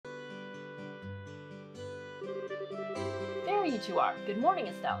you two are. Good morning,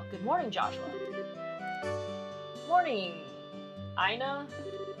 Estelle. Good morning, Joshua. Morning, Ina.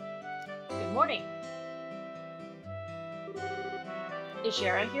 Good morning. Is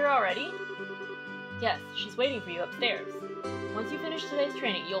Shara here already? Yes, she's waiting for you upstairs. Once you finish today's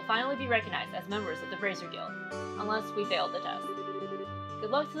training, you'll finally be recognized as members of the Bracer Guild, unless we failed the test. Good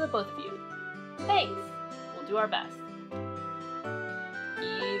luck to the both of you. Thanks! We'll do our best.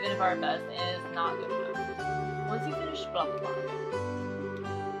 Even if our best is not good enough. Once you finish blah blah blah.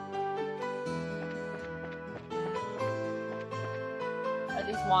 Are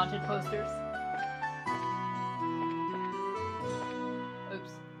these wanted posters?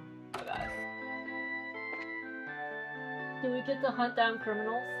 Oops. My bad. Do we get to hunt down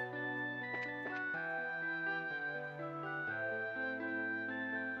criminals?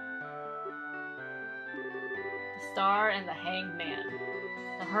 The Star and the Hanged Man.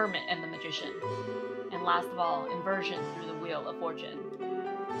 The Hermit and the Magician. And last of all, inversion through the Wheel of Fortune.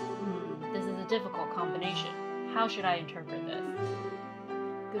 This is a difficult combination. How should I interpret this?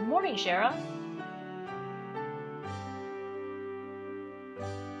 Good morning, Shara.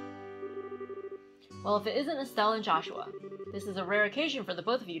 Well, if it isn't Estelle and Joshua, this is a rare occasion for the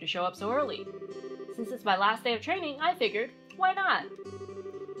both of you to show up so early. Since it's my last day of training, I figured, why not?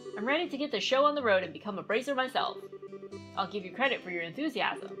 I'm ready to get the show on the road and become a bracer myself. I'll give you credit for your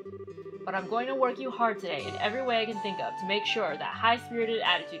enthusiasm, but I'm going to work you hard today in every way I can think of to make sure that high-spirited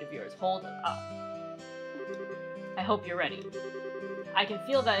attitude of yours holds up. I hope you're ready. I can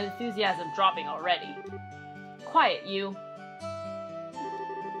feel that enthusiasm dropping already. Quiet, you!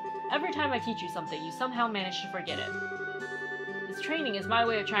 Every time I teach you something, you somehow manage to forget it. This training is my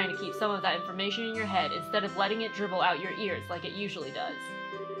way of trying to keep some of that information in your head instead of letting it dribble out your ears like it usually does.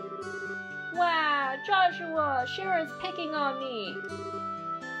 Wow, Joshua! Shara's picking on me!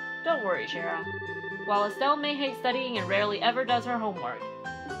 Don't worry, Shara. While Estelle may hate studying and rarely ever does her homework,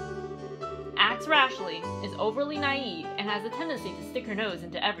 acts rashly, is overly naive, and has a tendency to stick her nose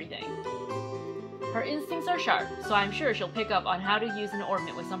into everything. Her instincts are sharp, so I'm sure she'll pick up on how to use an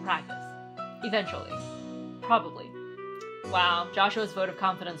ornament with some practice. Eventually. Probably. Wow, Joshua's vote of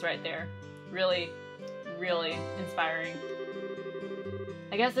confidence right there. Really, really inspiring.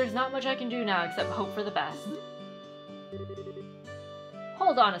 I guess there's not much I can do now except hope for the best.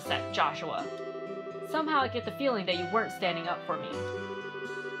 Hold on a sec, Joshua. Somehow I get the feeling that you weren't standing up for me.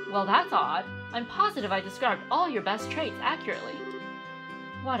 Well, that's odd. I'm positive I described all your best traits accurately.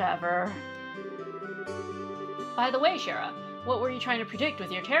 Whatever. By the way, Shara, what were you trying to predict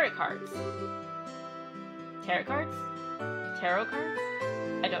with your tarot cards? Tarot cards? Tarot cards?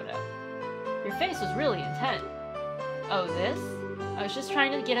 I don't know. Your face was really intent. Oh, this? I was just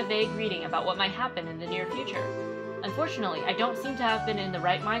trying to get a vague reading about what might happen in the near future. Unfortunately, I don't seem to have been in the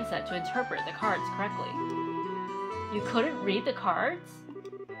right mindset to interpret the cards correctly. You couldn't read the cards?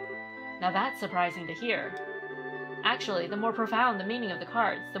 Now that's surprising to hear. Actually, the more profound the meaning of the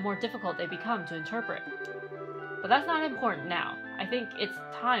cards, the more difficult they become to interpret. But that's not important now. I think it's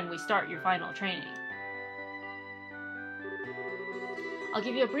time we start your final training. I'll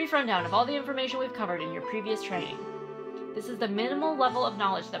give you a brief rundown of all the information we've covered in your previous training. This is the minimal level of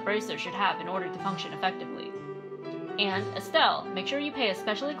knowledge that bracers should have in order to function effectively. And, Estelle, make sure you pay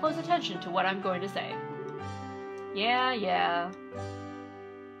especially close attention to what I'm going to say. Yeah.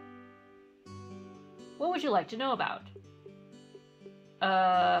 What would you like to know about?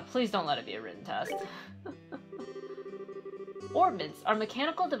 Please don't let it be a written test. Orbments are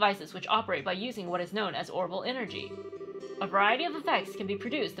mechanical devices which operate by using what is known as orbal energy. A variety of effects can be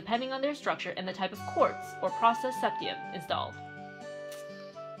produced depending on their structure and the type of quartz or processed septium installed.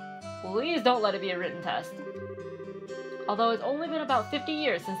 Please don't let it be a written test. Although it's only been about 50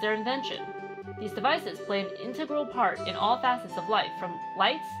 years since their invention, these devices play an integral part in all facets of life, from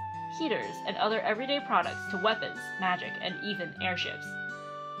lights, heaters, and other everyday products to weapons, magic, and even airships.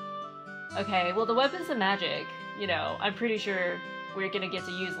 Okay, well the weapons and magic, you know, I'm pretty sure we're gonna get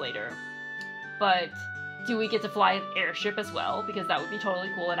to use later. But do we get to fly an airship as well? Because that would be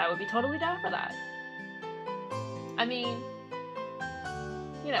totally cool and I would be totally down for that. I mean,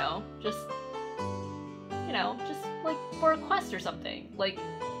 just like for a quest or something. Like,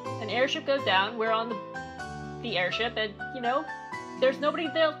 an airship goes down, we're on the airship, and, there's nobody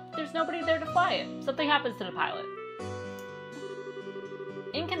there to fly it. Something happens to the pilot.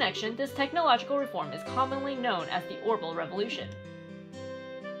 In connection, this technological reform is commonly known as the Orbital Revolution.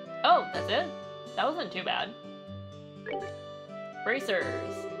 Oh, that's it? That wasn't too bad.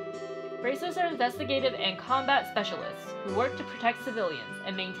 Bracers. Bracers are investigative and combat specialists who work to protect civilians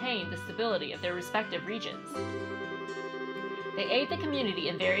and maintain the stability of their respective regions. They aid the community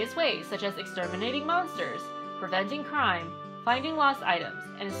in various ways, such as exterminating monsters, preventing crime, finding lost items,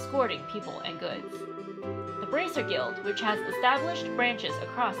 and escorting people and goods. The Bracer Guild, which has established branches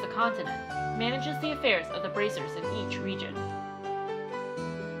across the continent, manages the affairs of the bracers in each region.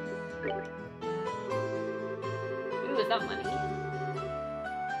 Ooh, is that money?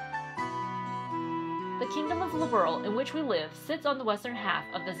 The Kingdom of Liberl, in which we live, sits on the western half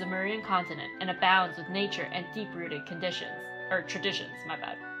of the Zemurian continent and abounds with nature and deep-rooted traditions, my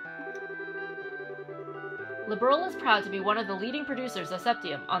bad. Liberl is proud to be one of the leading producers of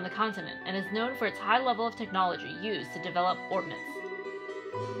septium on the continent and is known for its high level of technology used to develop orbments.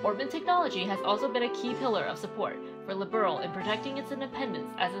 Orbment technology has also been a key pillar of support for Liberl in protecting its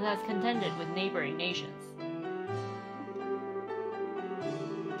independence as it has contended with neighboring nations.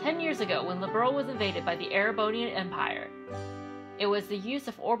 10 years ago, when Liberl was invaded by the Erebonian Empire, it was the use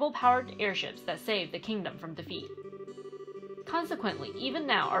of orbital-powered airships that saved the kingdom from defeat. Consequently, even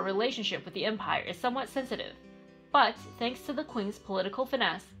now our relationship with the Empire is somewhat sensitive, but thanks to the Queen's political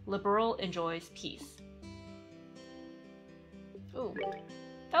finesse, Liberl enjoys peace. Ooh,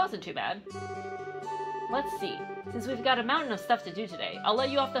 that wasn't too bad. Let's see. Since we've got a mountain of stuff to do today, I'll let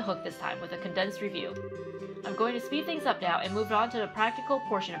you off the hook this time with a condensed review. I'm going to speed things up now and move on to the practical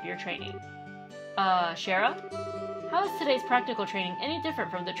portion of your training. Shara? How is today's practical training any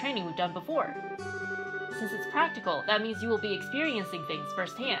different from the training we've done before? Since it's practical, that means you will be experiencing things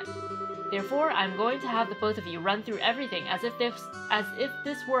firsthand. Therefore, I'm going to have the both of you run through everything as if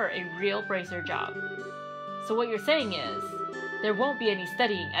this were a real bracer job. So what you're saying is, there won't be any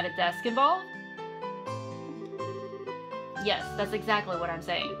studying at a desk involved? Yes, that's exactly what I'm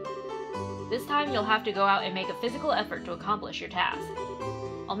saying. This time you'll have to go out and make a physical effort to accomplish your task.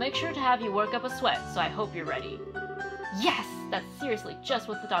 I'll make sure to have you work up a sweat, so I hope you're ready. Yes! That's seriously just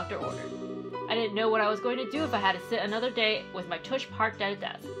what the doctor ordered. I didn't know what I was going to do if I had to sit another day with my tush parked at a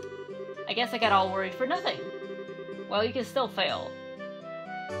desk. I guess I got all worried for nothing. Well, you can still fail.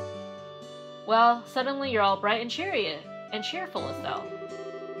 Well, suddenly you're all bright and cheerful, Estelle.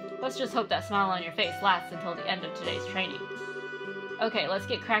 Let's just hope that smile on your face lasts until the end of today's training. Okay, let's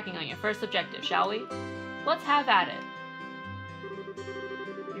get cracking on your first objective, shall we? Let's have at it.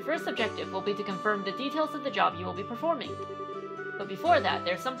 Your first objective will be to confirm the details of the job you will be performing. But before that,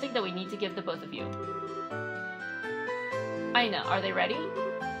 there's something that we need to give the both of you. Aina, are they ready?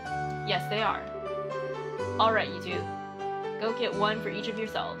 Yes, they are. Alright, you two. Go get one for each of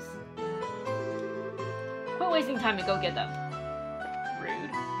yourselves. Quit wasting time to go get them.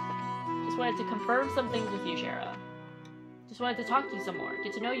 Rude. Just wanted to confirm some things with you, Shara. Just wanted to talk to you some more,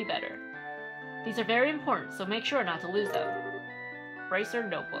 get to know you better. These are very important, so make sure not to lose them. Bracer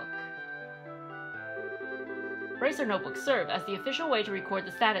Notebook. Bracer Notebooks serve as the official way to record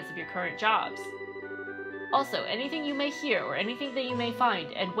the status of your current jobs. Also, anything you may hear or anything that you may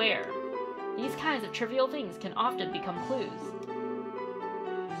find and where. These kinds of trivial things can often become clues.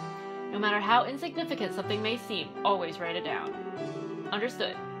 No matter how insignificant something may seem, always write it down.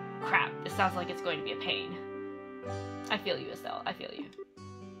 Understood. Crap, this sounds like it's going to be a pain. I feel you, Estelle. I feel you.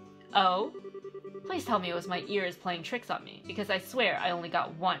 Oh? Please tell me it was my ears playing tricks on me, because I swear I only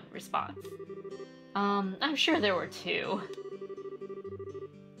got one response. I'm sure there were two.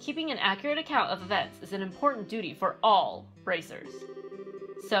 Keeping an accurate account of events is an important duty for all bracers.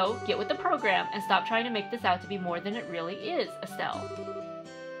 So, get with the program and stop trying to make this out to be more than it really is, Estelle.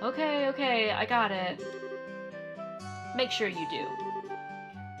 Okay, I got it. Make sure you do.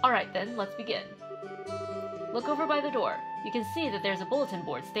 Alright then, let's begin. Look over by the door. You can see that there's a bulletin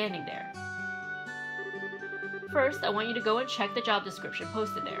board standing there. First, I want you to go and check the job description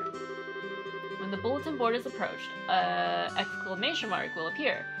posted there. When the bulletin board is approached, an exclamation mark will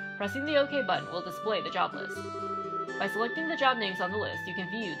appear. Pressing the OK button will display the job list. By selecting the job names on the list, you can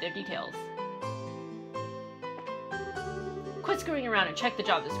view their details. Quit screwing around and check the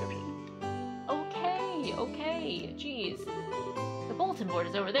job description. Okay, jeez. The bulletin board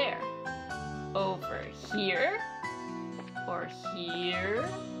is over there. Over here? Or here?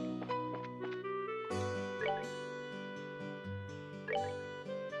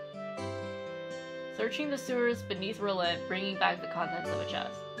 Searching the sewers beneath Roulette, bringing back the contents of a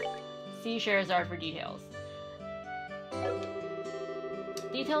chest. See Sherazard for details.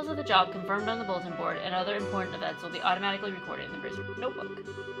 Details of the job confirmed on the bulletin board and other important events will be automatically recorded in the Bracer Notebook.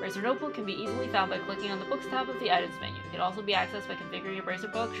 Bracer Notebook can be easily found by clicking on the Books tab of the Items menu. It can also be accessed by configuring a Bracer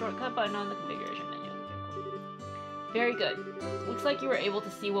Book shortcut button on the configuration menu. Very good. Looks like you were able to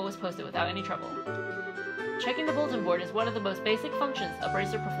see what was posted without any trouble. Checking the bulletin board is one of the most basic functions a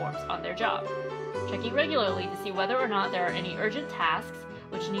Bracer performs on their job. Checking regularly to see whether or not there are any urgent tasks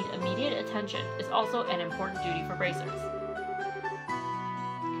which need immediate attention is also an important duty for Bracers.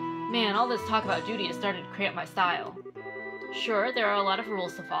 Man, all this talk about duty has started to cramp my style. Sure, there are a lot of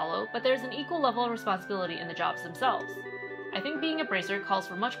rules to follow, but there's an equal level of responsibility in the jobs themselves. I think being a bracer calls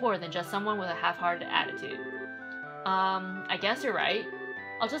for much more than just someone with a half-hearted attitude. I guess you're right.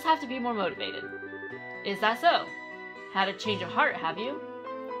 I'll just have to be more motivated. Is that so? Had a change of heart, have you?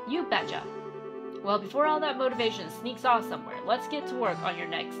 You betcha. Well, before all that motivation sneaks off somewhere, let's get to work on your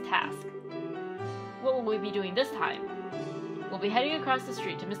next task. What will we be doing this time? We'll be heading across the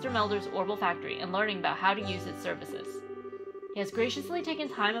street to Mr. Melder's Orbital Factory and learning about how to use its services. He has graciously taken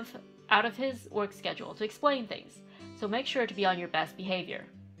time out of his work schedule to explain things, so make sure to be on your best behavior.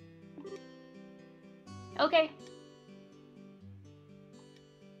 Okay.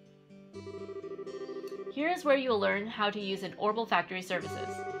 Here is where you will learn how to use an Orbital Factory services.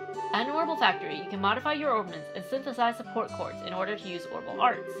 At an Orbital Factory, you can modify your orbments and synthesize support cords in order to use Orbital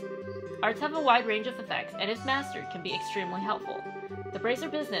Arts. Arts have a wide range of effects, and if mastered, can be extremely helpful. The bracer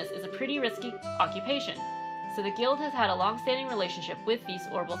business is a pretty risky occupation, so the guild has had a long-standing relationship with these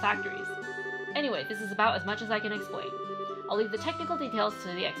Orbital Factories. Anyway, this is about as much as I can explain. I'll leave the technical details to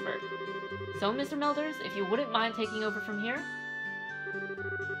the expert. So, Mr. Melders, if you wouldn't mind taking over from here?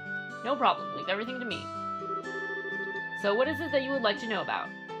 No problem, leave everything to me. So what is it that you would like to know about?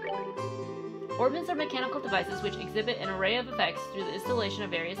 Orbments are mechanical devices which exhibit an array of effects through the installation of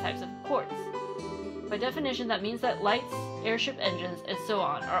various types of quartz. By definition, that means that lights, airship engines, and so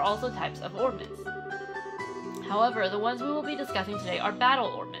on are also types of orbments. However, the ones we will be discussing today are battle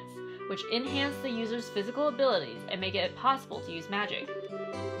orbments, which enhance the user's physical abilities and make it possible to use magic.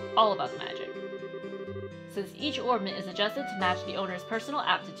 All about the magic. Since each orbment is adjusted to match the owner's personal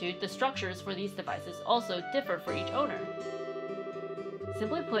aptitude, the structures for these devices also differ for each owner.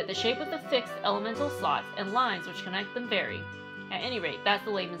 Simply put, the shape of the fixed elemental slots and lines which connect them vary. At any rate, that's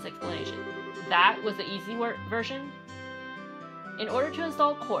the layman's explanation. That was the easy version. In order to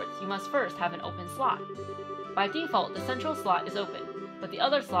install quartz, you must first have an open slot. By default, the central slot is open, but the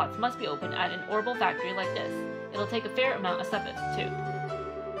other slots must be open at an Orbital Factory like this. It'll take a fair amount of sepith, too.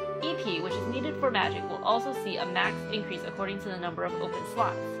 EP, which is needed for magic, will also see a max increase according to the number of open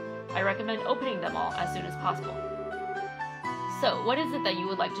slots. I recommend opening them all as soon as possible. So, what is it that you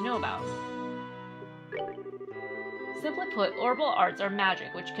would like to know about? Simply put, Orbital Arts are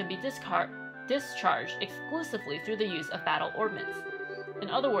magic which can be discharged exclusively through the use of battle orbments. In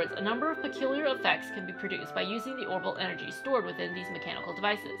other words, a number of peculiar effects can be produced by using the orbital energy stored within these mechanical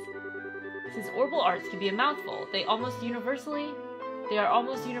devices. Since Orbital Arts can be a mouthful, they are almost universally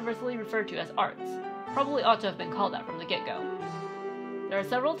referred to as arts. Probably ought to have been called that from the get-go. There are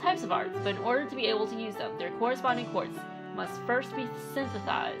several types of arts, but in order to be able to use them, their corresponding quartz must first be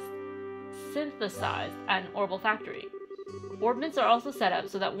synthesized at an Orbital Factory. Orbments are also set up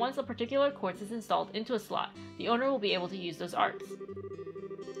so that once a particular quartz is installed into a slot, the owner will be able to use those arts.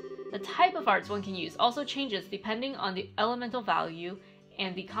 The type of arts one can use also changes depending on the elemental value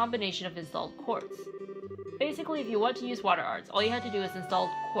and the combination of installed quartz. Basically, if you want to use water arts, all you have to do is install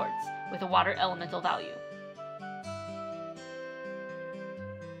quartz with a water elemental value.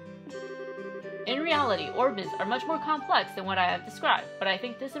 In reality, orbments are much more complex than what I have described, but I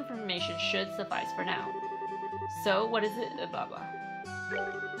think this information should suffice for now. So, what is it? Blah blah.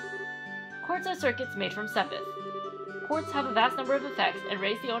 Quartz are circuits made from sepith. Quartz have a vast number of effects and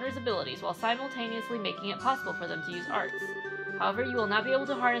raise the owner's abilities while simultaneously making it possible for them to use arts. However, you will not be able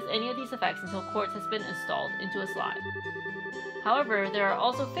to harness any of these effects until quartz has been installed into a slot. However, there are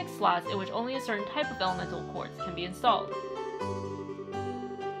also fixed slots in which only a certain type of elemental quartz can be installed.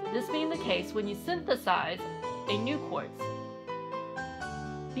 This being the case, when you synthesize a new quartz,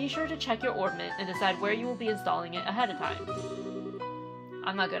 be sure to check your orbment and decide where you will be installing it ahead of time.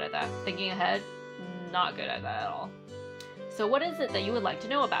 I'm not good at that. Thinking ahead, not good at that at all. So what is it that you would like to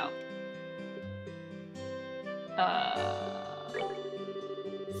know about?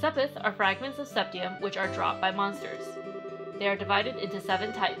 Sepith are fragments of septium which are dropped by monsters. They are divided into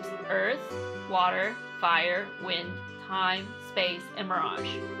 7 types: earth, water, fire, wind, time, space, and mirage.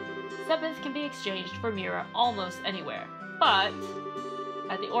 Sepith can be exchanged for Mira almost anywhere, but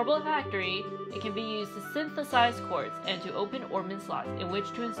at the Orbital Factory, it can be used to synthesize quartz and to open orbment slots in which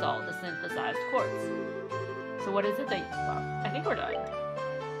to install the synthesized quartz. So what is it that well, I think we're done.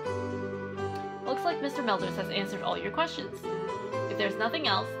 Looks like Mr. Melders has answered all your questions. If there's nothing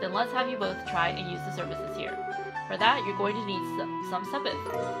else, then let's have you both try and use the services here. For that, you're going to need some sepith.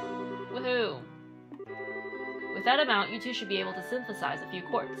 Woohoo! With that amount, you two should be able to synthesize a few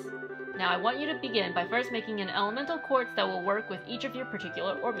quartz. Now I want you to begin by first making an elemental quartz that will work with each of your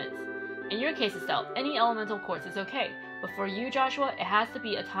particular orbments. In your case, Estelle, any elemental quartz is okay, but for you, Joshua, it has to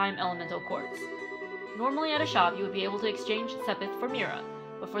be a time elemental quartz. Normally at a shop, you would be able to exchange sepith for Mira,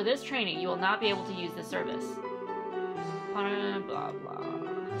 but for this training, you will not be able to use this service. Blah blah.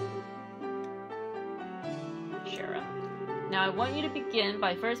 Shara. Now I want you to begin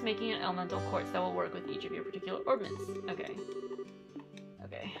by first making an elemental quartz that will work with each of your particular orbments. Okay.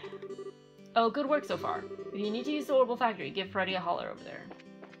 Okay. Oh, good work so far. If you need to use the Orbital Factory, give Freddy a holler over there.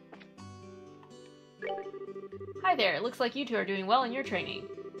 Hi there, it looks like you two are doing well in your training.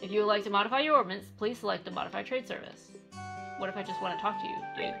 If you would like to modify your orbments, please select the Modify Trade Service. What if I just want to talk to you,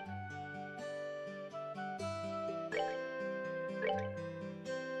 dude?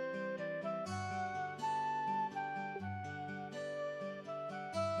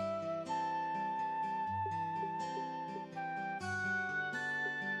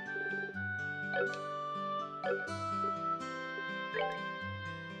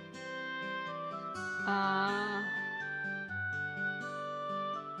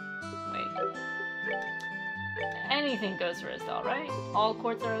 Wait. Anything goes for Estelle, right? All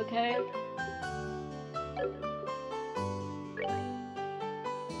quartz are okay?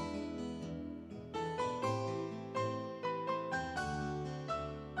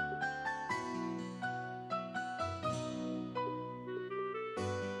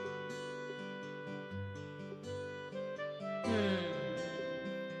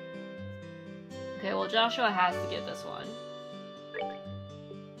 Okay, well Joshua has to get this one.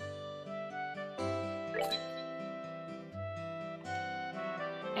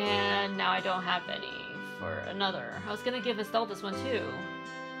 And now I don't have any for another. I was gonna give Estelle this one too.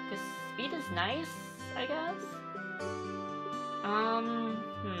 Because speed is nice, I guess?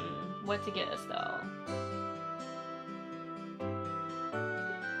 What to get Estelle?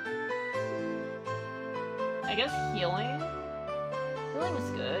 I guess healing? Healing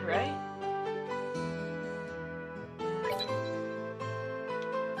is good, right?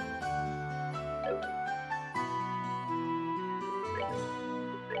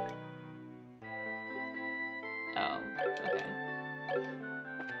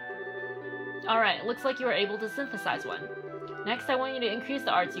 Alright, looks like you were able to synthesize one. Next, I want you to increase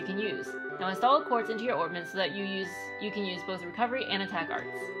the arts you can use. Now install a quartz into your orbment so that you can use both recovery and attack arts.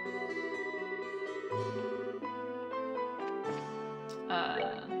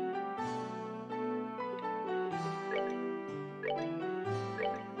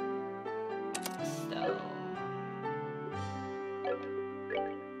 Stone.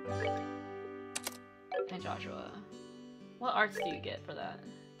 And Joshua. What arts do you get for that?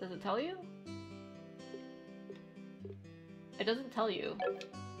 Does it tell you? It doesn't tell you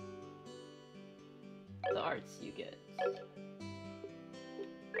the arts you get.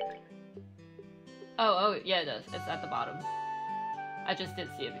 Oh, yeah, it does. It's at the bottom. I just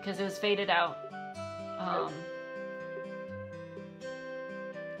didn't see it because it was faded out.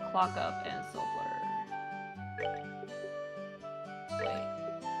 Clock up and soul blur. Wait.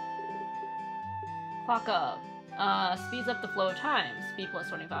 Clock up. Speeds up the flow of time. Speed plus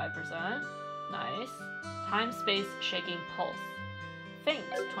 25%. Nice. Time, space, shaking, pulse. Faint,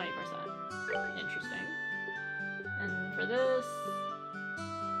 20%. Interesting. And for this,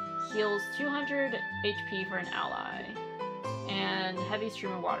 heals 200 HP for an ally. And heavy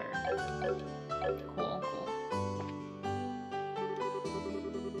stream of water. Cool, cool.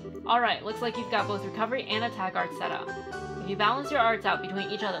 Alright, looks like you've got both recovery and attack arts set up. If you balance your arts out between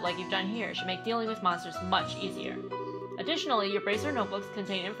each other like you've done here, it should make dealing with monsters much easier. Additionally, your bracer notebooks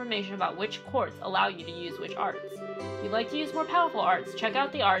contain information about which quartz allow you to use which arts. If you'd like to use more powerful arts, check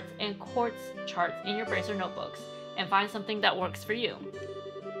out the arts and quartz charts in your bracer notebooks, and find something that works for you.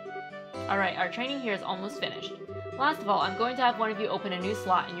 Alright, our training here is almost finished. Last of all, I'm going to have one of you open a new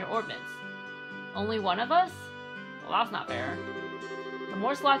slot in your orbments. Only one of us? Well, that's not fair. The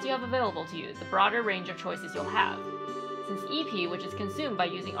more slots you have available to you, the broader range of choices you'll have. Since EP, which is consumed by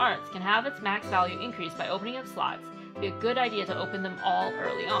using arts, can have its max value increased by opening up slots, it'd be a good idea to open them all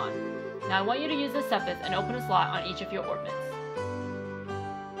early on. Now I want you to use the Sepith and open a slot on each of your orbments.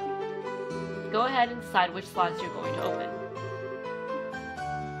 Go ahead and decide which slots you're going to open.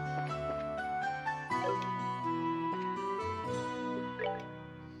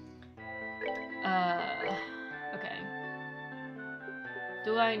 Okay.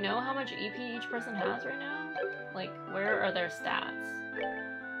 Do I know how much EP each person has right now? Like, where are their stats?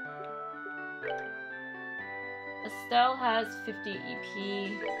 Estelle has 50 EP.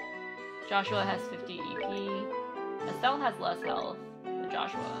 Joshua has 50 EP. Estelle has less health than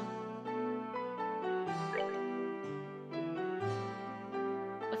Joshua.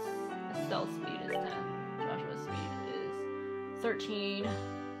 Estelle's speed is 10. Joshua's speed is 13.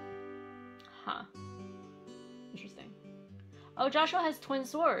 Huh. Interesting. Oh, Joshua has twin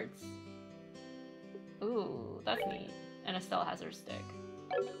swords. Ooh, that's neat. And Estelle has her stick.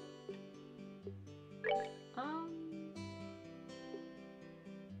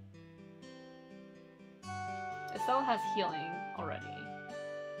 Estelle has healing already.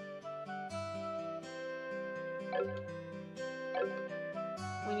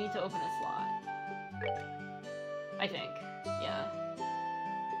 We need to open a slot. I think. Yeah.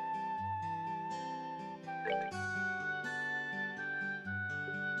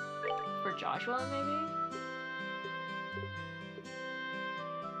 For Joshua, maybe?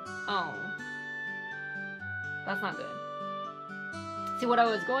 Oh. That's not good. See, what I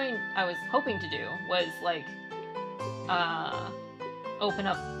was hoping to do was, like, open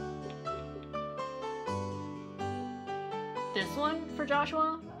up this one for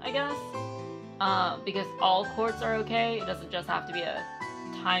Joshua, I guess. Because all quartz are okay. It doesn't just have to be a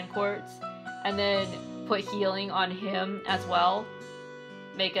time quartz. And then put healing on him as well.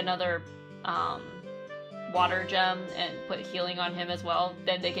 Make another, water gem and put healing on him as well.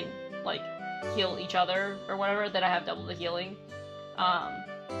 Then they can, like, heal each other or whatever. Then I have double the healing.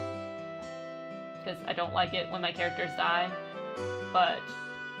 Because I don't like it when my characters die. But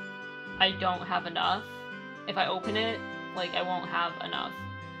I don't have enough. If I open it, like, I won't have enough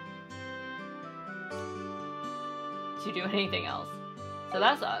to do anything else. So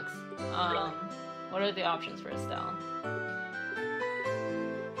that sucks. What are the options for Estelle?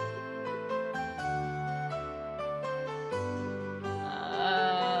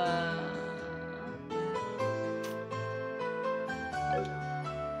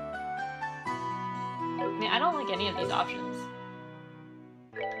 I mean, I don't like any of these options.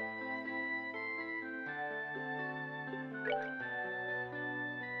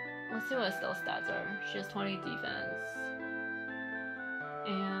 Let's see what Estelle's stats are. She has 20 defense.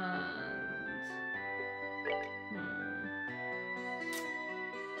 And...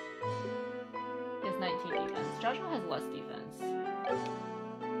 He has 19 defense. Joshua has less defense.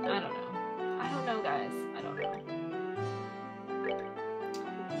 I don't know. I don't know, guys. I don't know.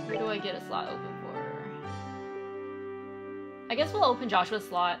 Where do I get a slot open for? I guess we'll open Joshua's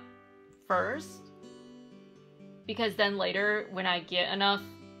slot first. Because then later, when I get enough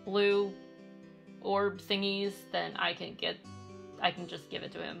blue orb thingies, then I can just give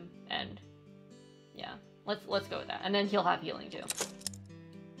it to him, and yeah, let's go with that. And then he'll have healing too.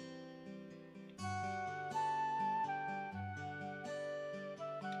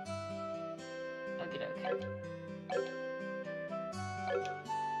 Okie doke.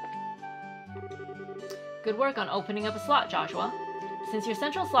 Good work on opening up a slot, Joshua. Since your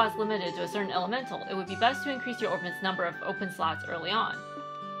central slot is limited to a certain elemental, it would be best to increase your orbit's number of open slots early on.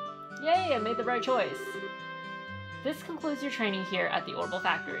 Yay, I made the right choice. This concludes your training here at the Orbital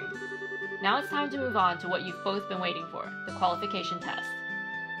Factory. Now it's time to move on to what you've both been waiting for, the qualification test.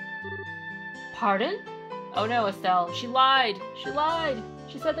 Pardon? Oh no, Estelle, she lied! She lied!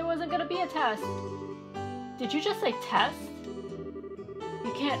 She said there wasn't gonna be a test! Did you just say test?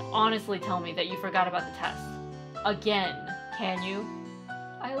 You can't honestly tell me that you forgot about the test. Again, can you?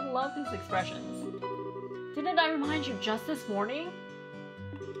 I love these expressions. Didn't I remind you just this morning?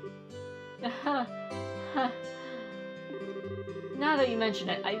 Now that you mention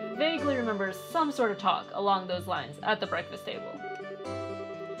it, I vaguely remember some sort of talk along those lines at the breakfast table.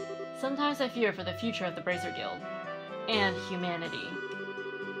 Sometimes I fear for the future of the Bracer Guild. And humanity.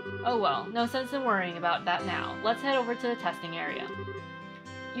 Oh well, no sense in worrying about that now. Let's head over to the testing area.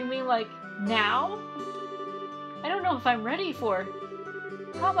 You mean like, now? I don't know if I'm ready for...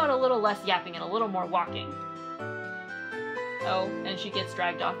 How about a little less yapping and a little more walking? Oh, and she gets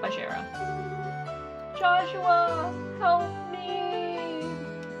dragged off by Shara. Joshua, help me!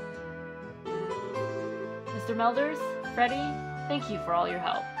 Mr. Melders, Freddy, thank you for all your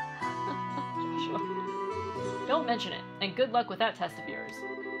help. Joshua. Don't mention it, and good luck with that test of yours.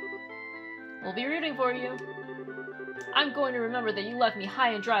 We'll be rooting for you. I'm going to remember that you left me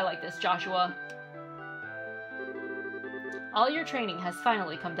high and dry like this, Joshua. All your training has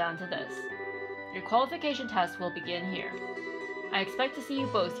finally come down to this. Your qualification test will begin here. I expect to see you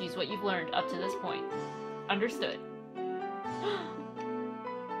both use what you've learned up to this point. Understood.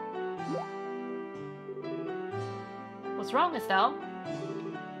 What's wrong, Estelle?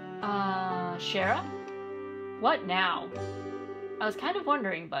 Shara? What now? I was kind of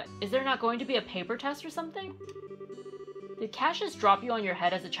wondering, but is there not going to be a paper test or something? Did Cassius drop you on your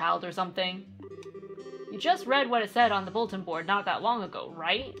head as a child or something? You just read what it said on the bulletin board not that long ago,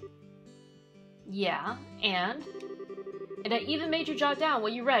 right? Yeah, and? And I even made you jot down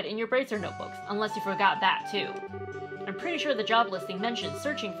what you read in your Bracer notebooks, unless you forgot that too. I'm pretty sure the job listing mentions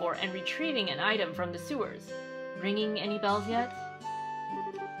searching for and retrieving an item from the sewers. Ringing any bells yet?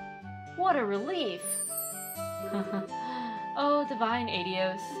 What a relief! Oh, divine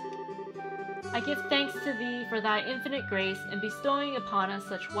Adios. I give thanks to thee for thy infinite grace in bestowing upon us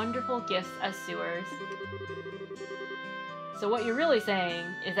such wonderful gifts as sewers. So what you're really saying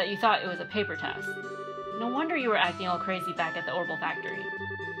is that you thought it was a paper test. No wonder you were acting all crazy back at the Orbital Factory.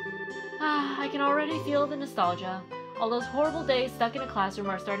 I can already feel the nostalgia. All those horrible days stuck in a classroom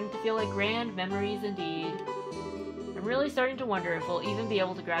are starting to feel like grand memories indeed. I'm really starting to wonder if we'll even be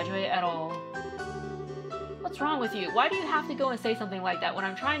able to graduate at all. What's wrong with you? Why do you have to go and say something like that when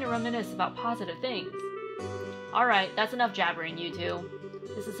I'm trying to reminisce about positive things? Alright, that's enough jabbering, you two.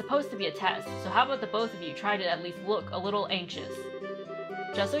 This is supposed to be a test, so how about the both of you try to at least look a little anxious?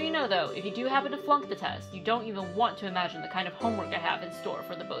 Just so you know though, if you do happen to flunk the test, you don't even want to imagine the kind of homework I have in store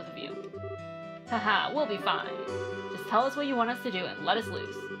for the both of you. Haha, we'll be fine. Just tell us what you want us to do and let us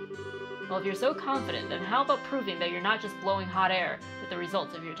loose. Well, if you're so confident, then how about proving that you're not just blowing hot air with the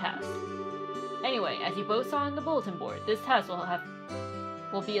results of your test? Anyway, as you both saw on the bulletin board, this test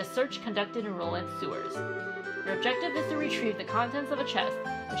will be a search conducted in Roland's sewers. Your objective is to retrieve the contents of a chest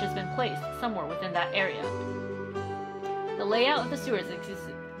which has been placed somewhere within that area. The layout of the sewers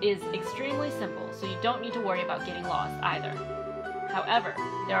is extremely simple, so you don't need to worry about getting lost either. However,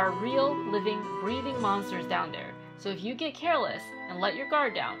 there are real, living, breathing monsters down there, so if you get careless and let your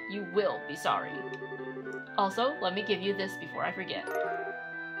guard down, you will be sorry. Also, let me give you this before I forget.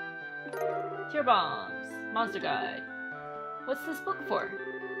 Tear Bombs, Monster Guide. What's this book for?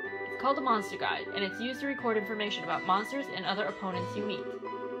 It's called a Monster Guide, and it's used to record information about monsters and other opponents you meet.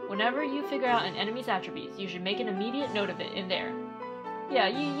 Whenever you figure out an enemy's attributes, you should make an immediate note of it in there. Yeah,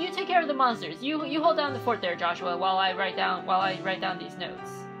 you take care of the monsters. You hold down the fort there, Joshua, while I write down these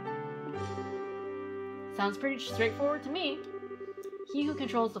notes. Sounds pretty straightforward to me. He who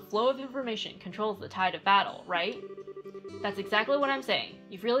controls the flow of information controls the tide of battle, right? That's exactly what I'm saying.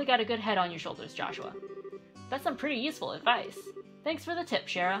 You've really got a good head on your shoulders, Joshua. That's some pretty useful advice. Thanks for the tip,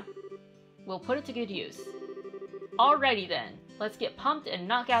 Shara. We'll put it to good use. Alrighty then, let's get pumped and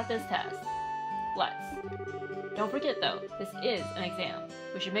knock out this test. Let's. Don't forget though, this is an exam.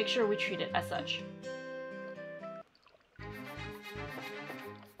 We should make sure we treat it as such.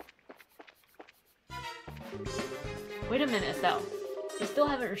 Wait a minute, Estelle. We still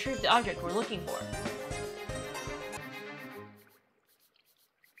haven't retrieved the object we're looking for.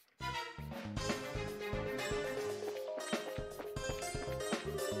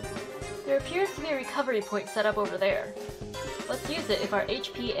 There appears to be a recovery point set up over there. Let's use it if our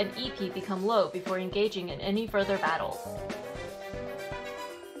HP and EP become low before engaging in any further battles.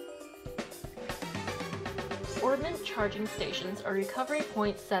 Ordnance charging stations are recovery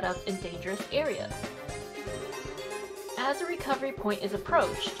points set up in dangerous areas. As a recovery point is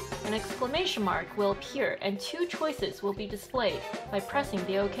approached, an exclamation mark will appear and two choices will be displayed by pressing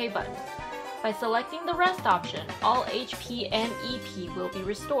the OK button. By selecting the rest option, all HP and EP will be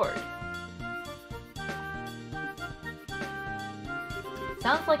restored.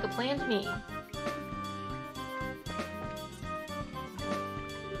 Sounds like a plan to me.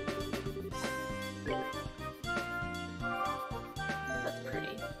 That's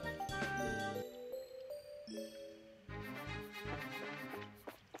pretty.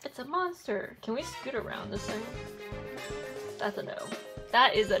 It's a monster. Can we scoot around this thing? That's a no.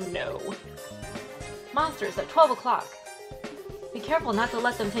 That is a no. Monsters at 12 o'clock. Be careful not to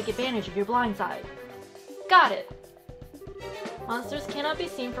let them take advantage of your blind side. Got it! Monsters cannot be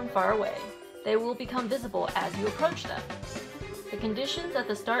seen from far away. They will become visible as you approach them. The conditions at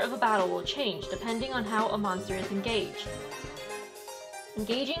the start of a battle will change depending on how a monster is engaged.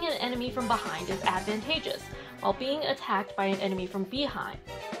 Engaging an enemy from behind is advantageous, while being attacked by an enemy from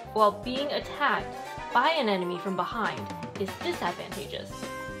behind is disadvantageous.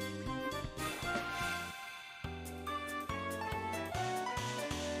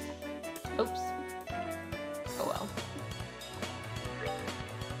 Oops. Oh well.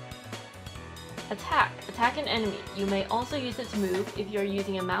 Attack. Attack an enemy. You may also use it to move if you are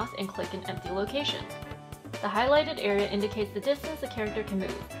using a mouse and click an empty location. The highlighted area indicates the distance the character can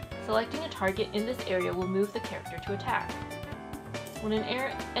move. Selecting a target in this area will move the character to attack. When an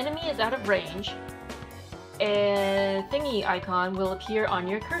enemy is out of range, a thingy icon will appear on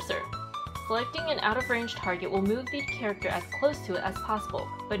your cursor. Selecting an out-of-range target will move the character as close to it as possible,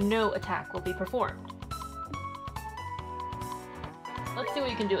 but no attack will be performed. Let's see what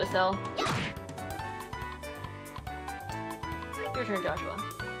you can do, Estelle. Your turn, Joshua.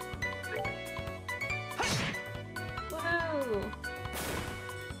 Woohoo!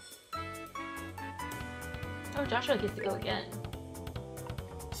 Oh, Joshua gets to go again.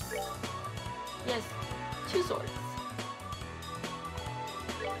 Yes, 2 swords.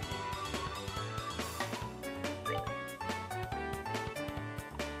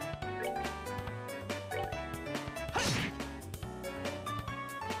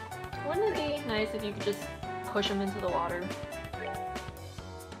 Wouldn't it be nice if you could just push him into the water?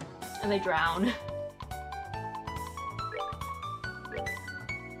 And they drown.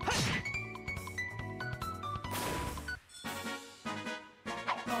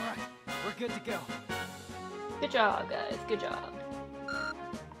 Alright, we're good to go. Good job, guys. Good job.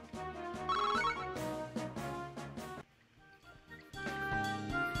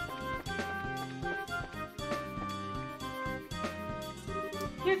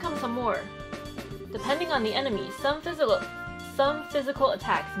 Here come some more. Depending on the enemy, some physical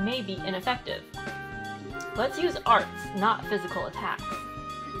attacks may be ineffective. Let's use arts, not physical attacks.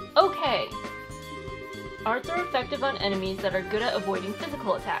 Okay! Arts are effective on enemies that are good at avoiding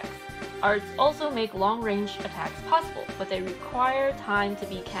physical attacks. Arts also make long-range attacks possible, but they require time to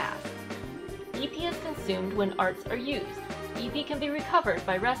be cast. EP is consumed when arts are used. EP can be recovered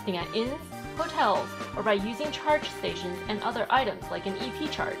by resting at inns, hotels, or by using charge stations and other items like an EP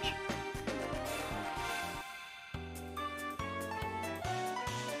charge.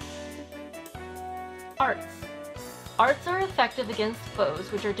 Arts. Arts are effective against foes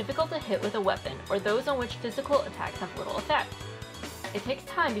which are difficult to hit with a weapon or those on which physical attacks have little effect. It takes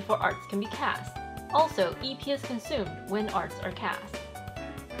time before arts can be cast. Also, EP is consumed when arts are cast.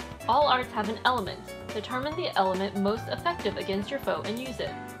 All arts have an element. Determine the element most effective against your foe and use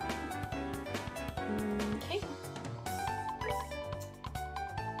it. Okay.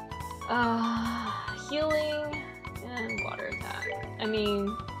 Healing and water attack. I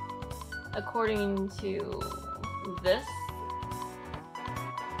mean, according to this,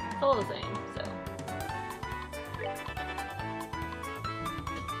 it's all the same, so.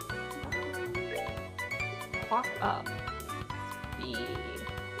 Walk up. Speed.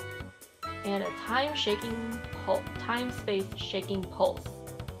 And a time-space shaking pulse.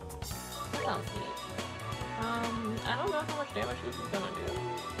 That sounds neat. I don't know how much damage this is gonna do.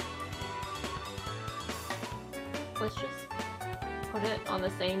 Let's just put it on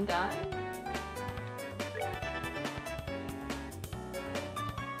the same guy.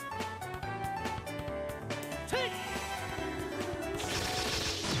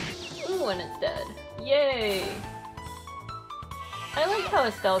 Ooh, and it's dead. Yay! I like how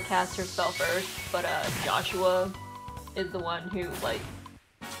Estelle casts her spell first, but Joshua is the one who, like,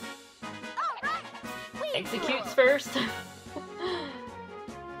 executes first.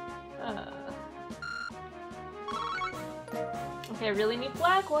 Okay, I really need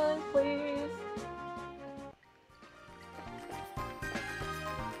black ones, please.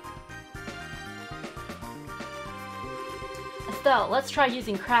 Estelle, let's try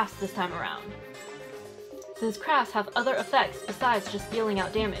using crafts this time around. Since crafts have other effects besides just dealing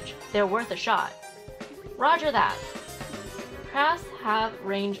out damage, they're worth a shot. Roger that. Crafts have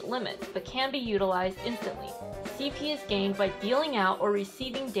range limits, but can be utilized instantly. CP is gained by dealing out or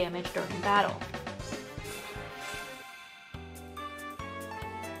receiving damage during battle.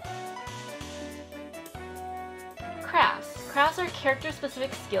 Crafts. Crafts are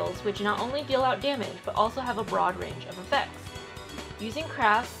character-specific skills which not only deal out damage, but also have a broad range of effects. Using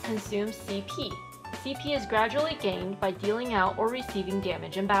crafts consumes CP. CP is gradually gained by dealing out or receiving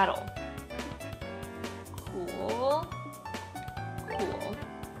damage in battle. Cool. Cool.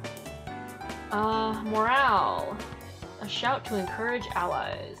 Morale. A shout to encourage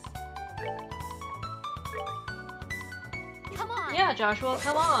allies. Come on! Yeah, Joshua,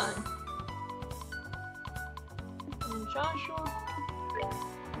 come on! And Joshua...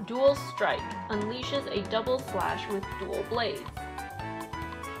 Dual Strike. Unleashes a double slash with dual blades.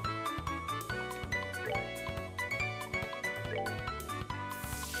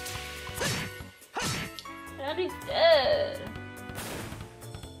 And he's dead!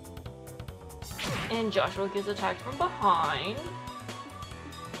 And Joshua gets attacked from behind.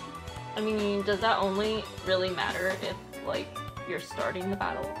 I mean, does that only really matter if, like, you're starting the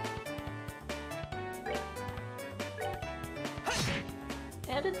battle?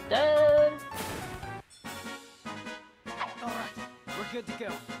 And it's dead! Alright, we're good to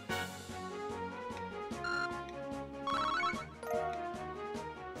go.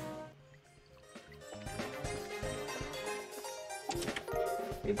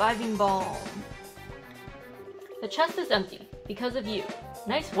 Reviving Balm. The chest is empty, because of you.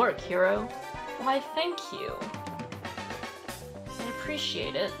 Nice work, hero. Why, thank you. I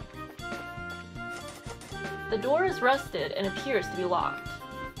appreciate it. The door is rusted and appears to be locked.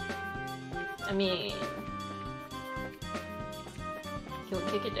 I mean... He'll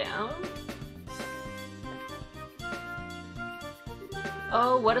kick it down?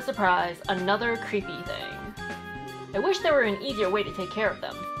 Oh, what a surprise. Another creepy thing. I wish there were an easier way to take care of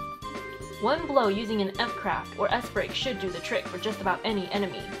them. One blow using an F-craft or S-break should do the trick for just about any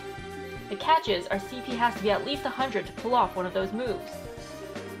enemy. The catch is our CP has to be at least 100 to pull off one of those moves.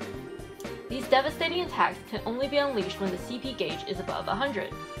 devastating attacks can only be unleashed when the CP gauge is above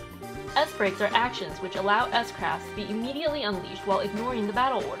 100. S-breaks are actions which allow S-crafts to be immediately unleashed while ignoring the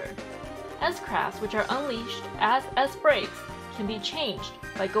battle order. S-crafts which are unleashed as S-breaks can be changed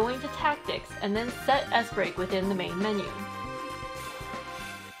by going to Tactics and then set S-break within the main menu.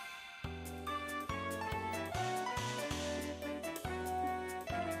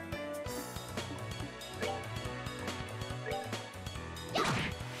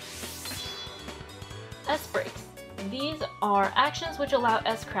 S-breaks. These are actions which allow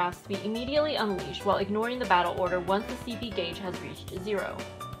S-crafts to be immediately unleashed while ignoring the battle order once the CP gauge has reached 0.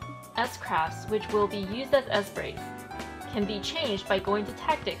 S-crafts, which will be used as S-breaks, can be changed by going to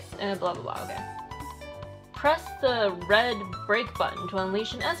Tactics and blah blah blah, okay. Press the red break button to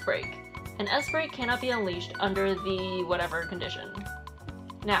unleash an S-break. An S-break cannot be unleashed under the whatever condition.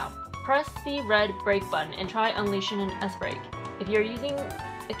 Now, press the red break button and try unleashing an S-break. If you're using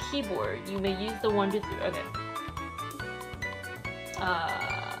a keyboard, you may use the 1 to 3, okay.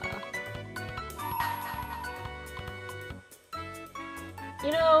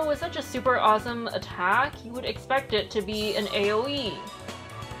 You know, with such a super awesome attack, you would expect it to be an AoE.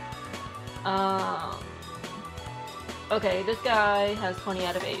 Okay, this guy has 20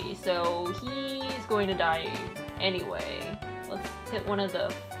 out of 80, so he's going to die anyway. Let's hit one of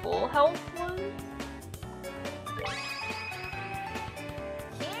the full health ones.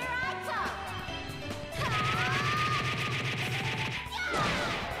 Here I come.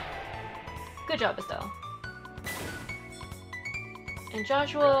 Good job, Estelle. And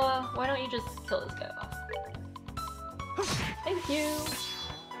Joshua, why don't you just kill this guy off? Thank you!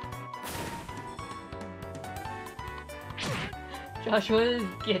 Joshua is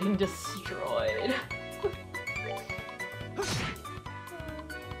getting destroyed.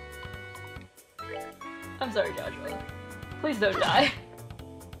 I'm sorry, Joshua. Please don't die.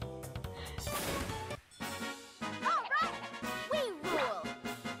 Alright, we rule.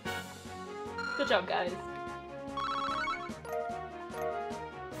 Good job, guys.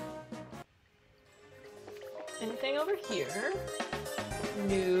 Anything over here?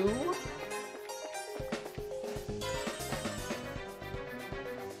 No.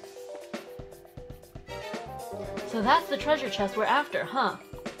 So that's the treasure chest we're after, huh?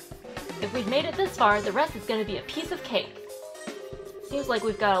 If we've made it this far, the rest is gonna be a piece of cake. Seems like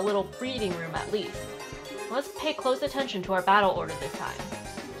we've got a little breathing room at least. Let's pay close attention to our battle order this time.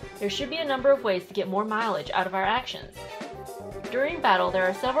 There should be a number of ways to get more mileage out of our actions. During battle, there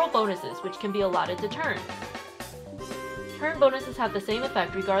are several bonuses which can be allotted to turns. Turn bonuses have the same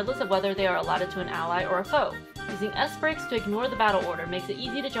effect regardless of whether they are allotted to an ally or a foe. Using S-breaks to ignore the battle order makes it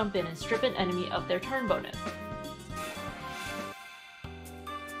easy to jump in and strip an enemy of their turn bonus.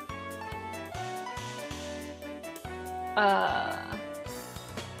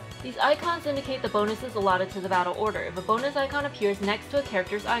 These icons indicate the bonuses allotted to the battle order. If a bonus icon appears next to a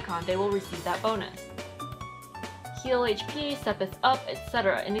character's icon, they will receive that bonus. Heal HP, steppeth up,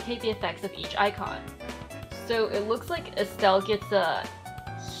 etc. indicate the effects of each icon. So it looks like Estelle gets a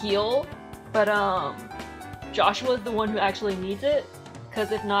heal, but Joshua's the one who actually needs it,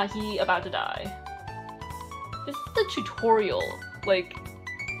 because if not, he about to die. This is the tutorial, like,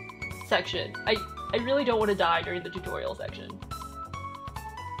 section. I really don't want to die during the tutorial section.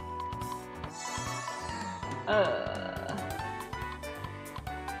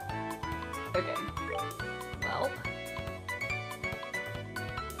 Okay. Well.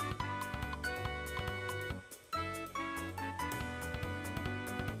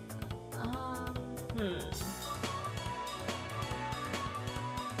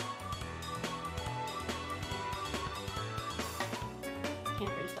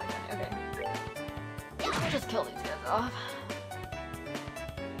 Can't reach that guy. Okay. I'll just kill these guys off.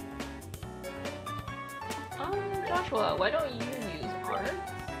 Joshua, why don't you use art?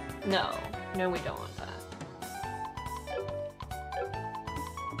 No. No, we don't want that.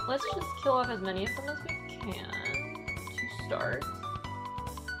 Let's just kill off as many of them as we can to start.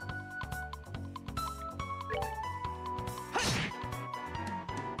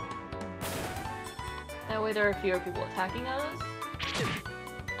 That way there are fewer people attacking us.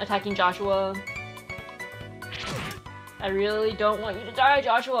 Attacking Joshua. I really don't want you to die,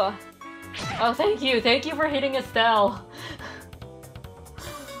 Joshua! Oh, thank you! Thank you for hitting Estelle!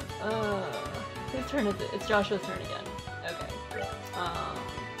 Whose turn is it? It's Joshua's turn again. Okay.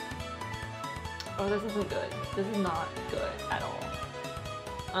 Oh, this isn't good. This is not good at all.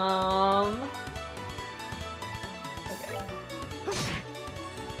 Okay.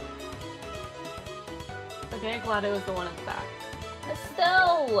 Okay, glad it was the one at the back.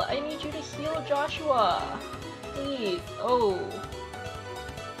 Estelle! I need you to heal Joshua! Please. Oh.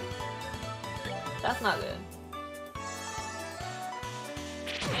 That's not good.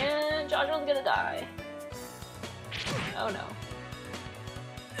 And Joshua's gonna die. Oh no.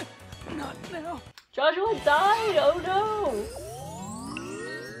 Not now. Joshua died! Oh no!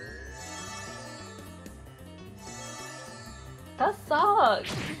 That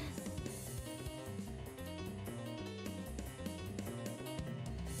sucks!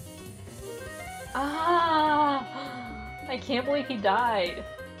 Ah! I can't believe he died.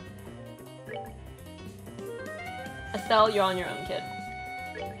 Estelle, you're on your own, kid.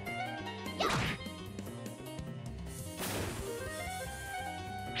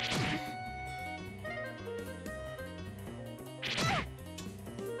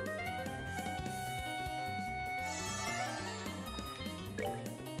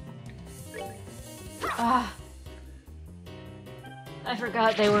 Ah. I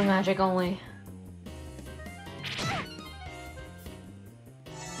forgot they were magic only.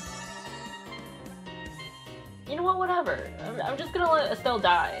 You know what, whatever. I'm just gonna let Estelle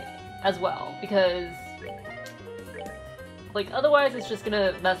die as well, because like otherwise it's just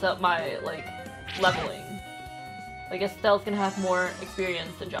gonna mess up my like leveling. Like Estelle's gonna have more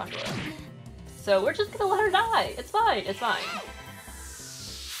experience than Joshua. So we're just gonna let her die. It's fine, it's fine.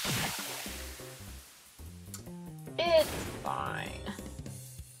 It's fine.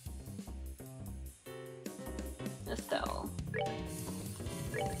 Estelle.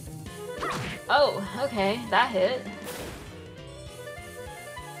 Oh, okay, that hit.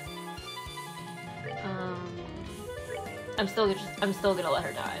 I'm still gonna let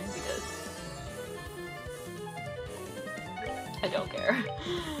her die because I don't care.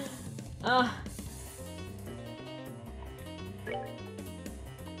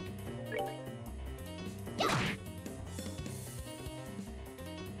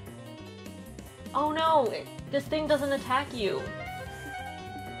 Oh no! This thing doesn't attack you!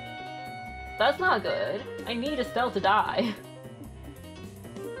 That's not good. I need Estelle to die.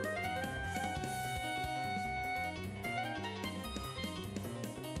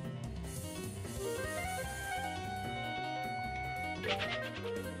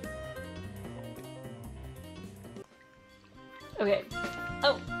 Okay.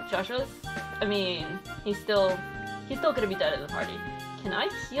 Oh, Joshua's? I mean, he's still gonna be dead in the party. Can I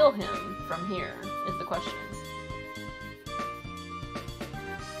heal him from here, is the question.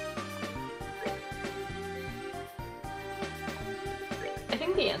 I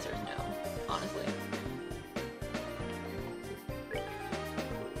think the answer is no, honestly.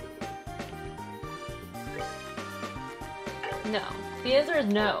 No. The answer is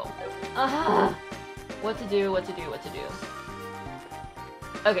no. Ah! What to do, what to do, what to do.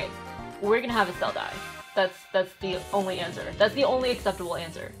 Okay, we're gonna have Estelle die. That's the only answer. That's the only acceptable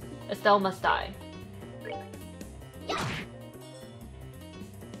answer. Estelle must die.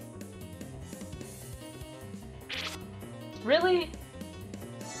 Really?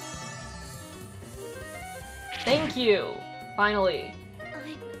 Thank you! Finally.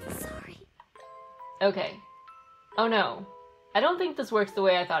 I'm sorry. Okay. Oh no. I don't think this works the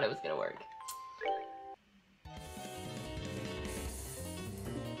way I thought it was gonna work.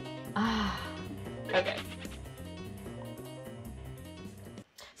 Ah. Okay.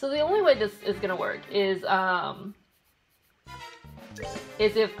 So the only way this is gonna work is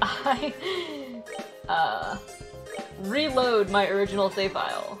if I reload my original save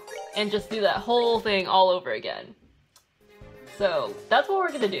file and just do that whole thing all over again. So that's what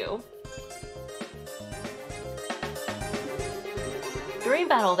we're gonna do. During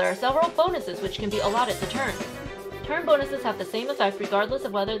battle, there are several bonuses which can be allotted to turns. Turn bonuses have the same effect regardless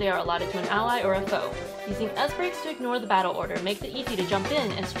of whether they are allotted to an ally or a foe. Using S-breaks to ignore the battle order makes it easy to jump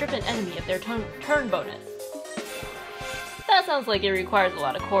in and strip an enemy of their turn bonus. That sounds like it requires a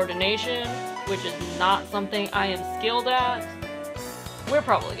lot of coordination, which is not something I am skilled at. We're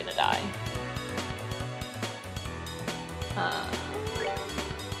probably gonna die.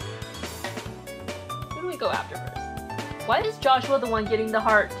 Who do we go after first? Why is Joshua the one getting the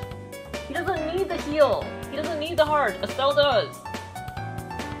heart? He doesn't need the heal. He doesn't need the heart. Estelle does.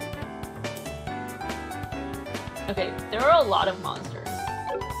 Okay, there are a lot of monsters.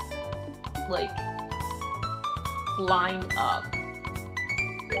 Like, lined up.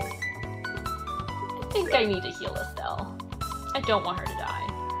 I think I need to heal Estelle. I don't want her to die.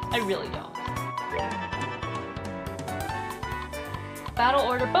 I really don't. Battle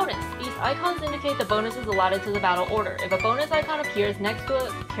order bonus. These icons indicate the bonuses allotted to the battle order. If a bonus icon appears next to a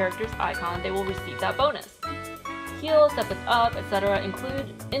character's icon, they will receive that bonus. Heal, step us up, etc.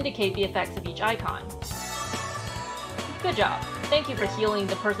 indicate the effects of each icon. Good job. Thank you for healing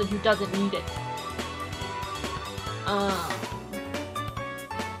the person who doesn't need it.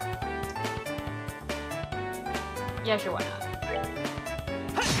 Yeah, sure, why not?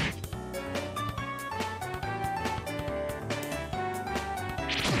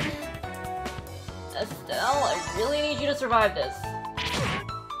 Estelle, I really need you to survive this.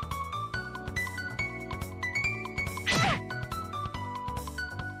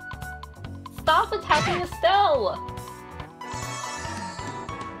 Stop attacking Estelle!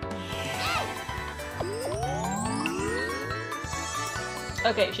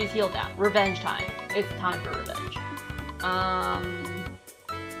 Okay, she's healed now. Revenge time. It's time for revenge.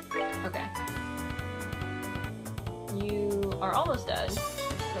 Okay. You are almost dead, so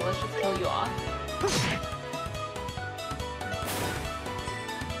let's just kill you off.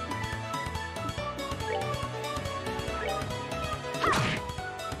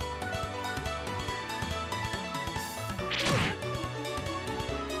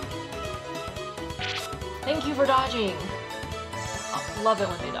 Thank you for dodging! Oh, love it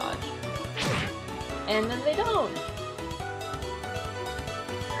when they dodge. And then they don't!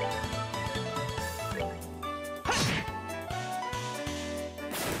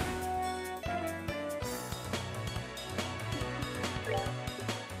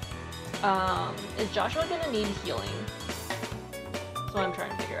 Is Joshua gonna need healing? That's what I'm trying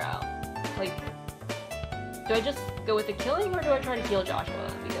to figure out. Like, do I just go with the killing or do I try to heal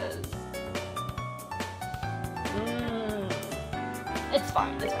Joshua? Because... it's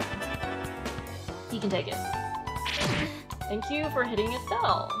fine, it's fine. He can take it. Thank you for hitting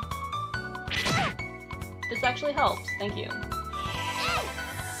Estelle. This actually helps, thank you.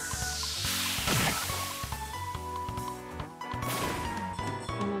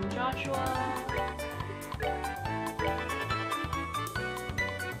 And then Joshua...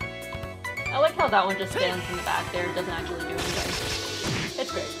 I like how that one just stands in the back there and doesn't actually do anything.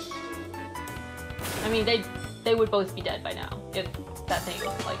 It's great. I mean, they would both be dead by now if that thing,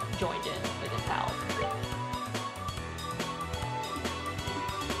 like, joined in with his pals.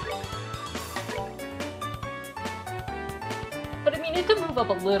 But I mean, it could move up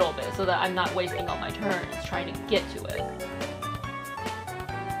a little bit so that I'm not wasting all my turns trying to get to it.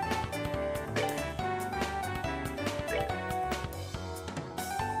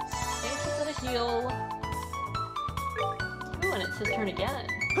 Heal. Ooh, and it's his turn again.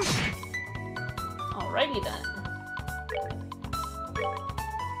 Alrighty then.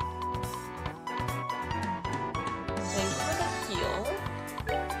 Thanks for the heal.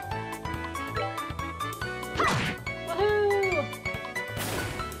 Woohoo!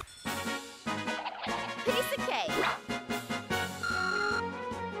 Piece of cake.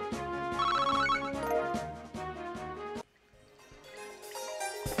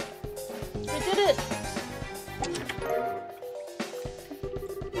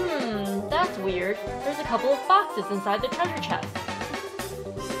 That's weird. There's a couple of boxes inside the treasure chest.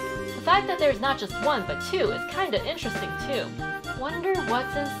 The fact that there's not just one, but two is kinda interesting too. Wonder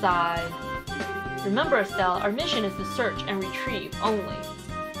what's inside. Remember, Estelle, our mission is to search and retrieve only.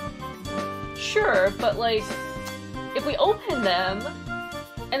 Sure, but like, if we open them,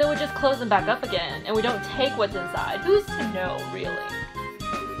 and then we just close them back up again, and we don't take what's inside, who's to know, really?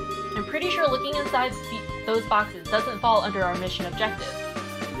 I'm pretty sure looking inside those boxes doesn't fall under our mission objective.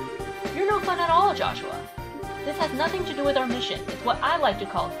 You're no fun at all, Joshua. This has nothing to do with our mission. It's what I like to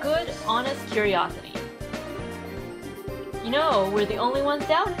call good, honest curiosity. You know, we're the only ones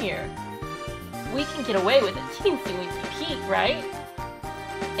down here. We can get away with a teensy-weensy peek, right?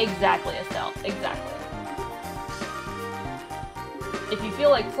 Exactly, Estelle. Exactly. If you feel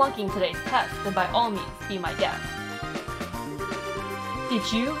like flunking today's test, then by all means, be my guest. Did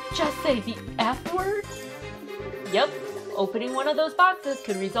you just say the F word? Yep. Opening one of those boxes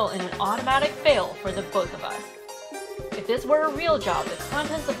could result in an automatic fail for the both of us. If this were a real job, the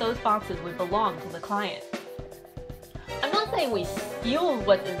contents of those boxes would belong to the client. I'm not saying we steal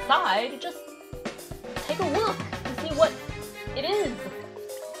what's inside, just take a look and see what it is.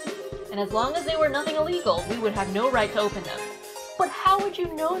 And as long as they were nothing illegal, we would have no right to open them. But how would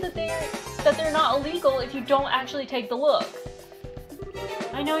you know that they're not illegal if you don't actually take the look?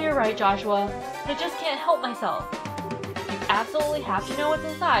 I know you're right, Joshua. I just can't help myself. You absolutely have to know what's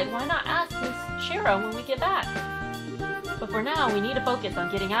inside. Why not ask Miss Shira when we get back? But for now, we need to focus on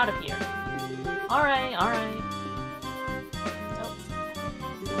getting out of here. Alright, alright. Oh.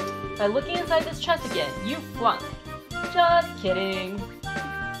 By looking inside this chest again, you flunked. Just kidding.